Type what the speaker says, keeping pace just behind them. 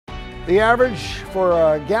The average for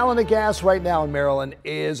a gallon of gas right now in Maryland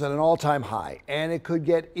is at an all-time high, and it could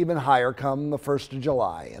get even higher come the 1st of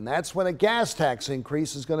July. And that's when a gas tax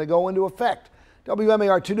increase is going to go into effect.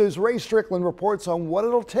 WMAR 2 News' Ray Strickland reports on what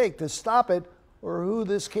it'll take to stop it or who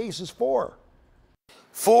this case is for.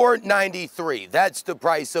 $4.93. That's the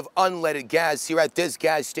price of unleaded gas here at this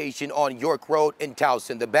gas station on York Road in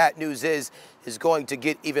Towson. The bad news is it's going to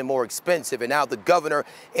get even more expensive. And now the governor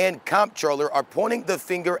and comptroller are pointing the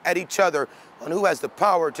finger at each other on who has the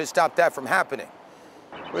power to stop that from happening.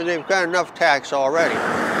 Well, they've got enough tax already.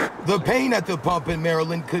 The pain at the pump in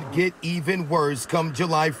Maryland could get even worse come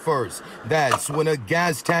July 1st. That's when a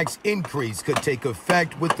gas tax increase could take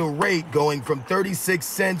effect, with the rate going from 36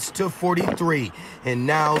 cents to 43. And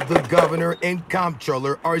now the governor and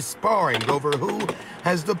comptroller are sparring over who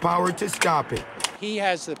has the power to stop it. He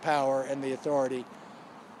has the power and the authority.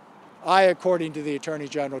 I, according to the Attorney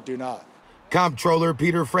General, do not. Comptroller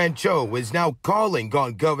Peter Franchot is now calling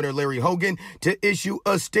on Governor Larry Hogan to issue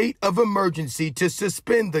a state of emergency to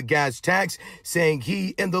suspend the gas tax, saying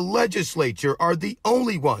he and the legislature are the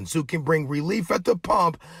only ones who can bring relief at the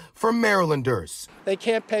pump for Marylanders. They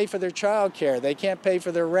can't pay for their child care. They can't pay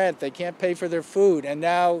for their rent. They can't pay for their food. And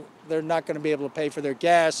now they're not going to be able to pay for their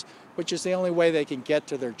gas, which is the only way they can get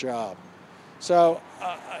to their job. So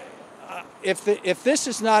if this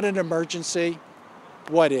is not an emergency,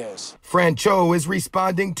 what is? Franchot is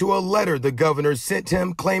responding to a letter the governor sent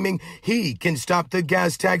him claiming he can stop the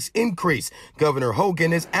gas tax increase. Governor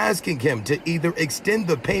Hogan is asking him to either extend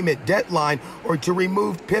the payment deadline or to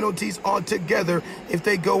remove penalties altogether if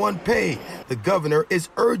they go unpaid. The governor is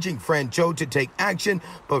urging Franchot to take action,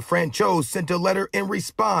 but Franchot sent a letter in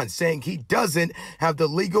response saying he doesn't have the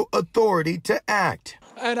legal authority to act.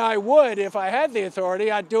 And I would, if I had the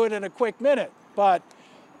authority, I'd do it in a quick minute. But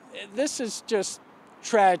this is just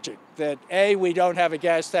tragic that we don't have a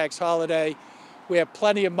gas tax holiday. We have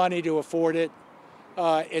plenty of money to afford it.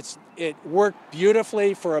 It worked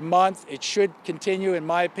beautifully for a month. It should continue, in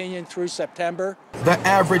my opinion, through September. The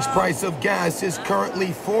average price of gas is currently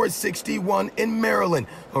 $4.61 in Maryland,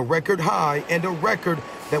 a record high and a record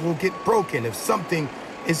that will get broken if something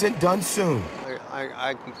isn't done soon.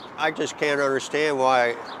 I just can't understand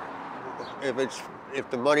why, if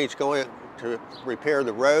the money's going to repair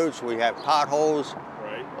the roads, we have potholes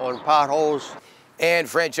on potholes. And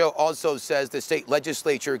Franchot also says the state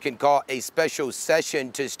legislature can call a special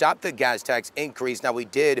session to stop the gas tax increase. Now, we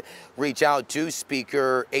did reach out to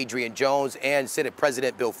Speaker Adrian Jones and Senate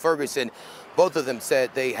President Bill Ferguson. Both of them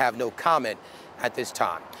said they have no comment at this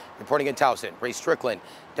time. Reporting in Towson, Ray Strickland,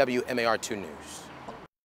 WMAR 2 News.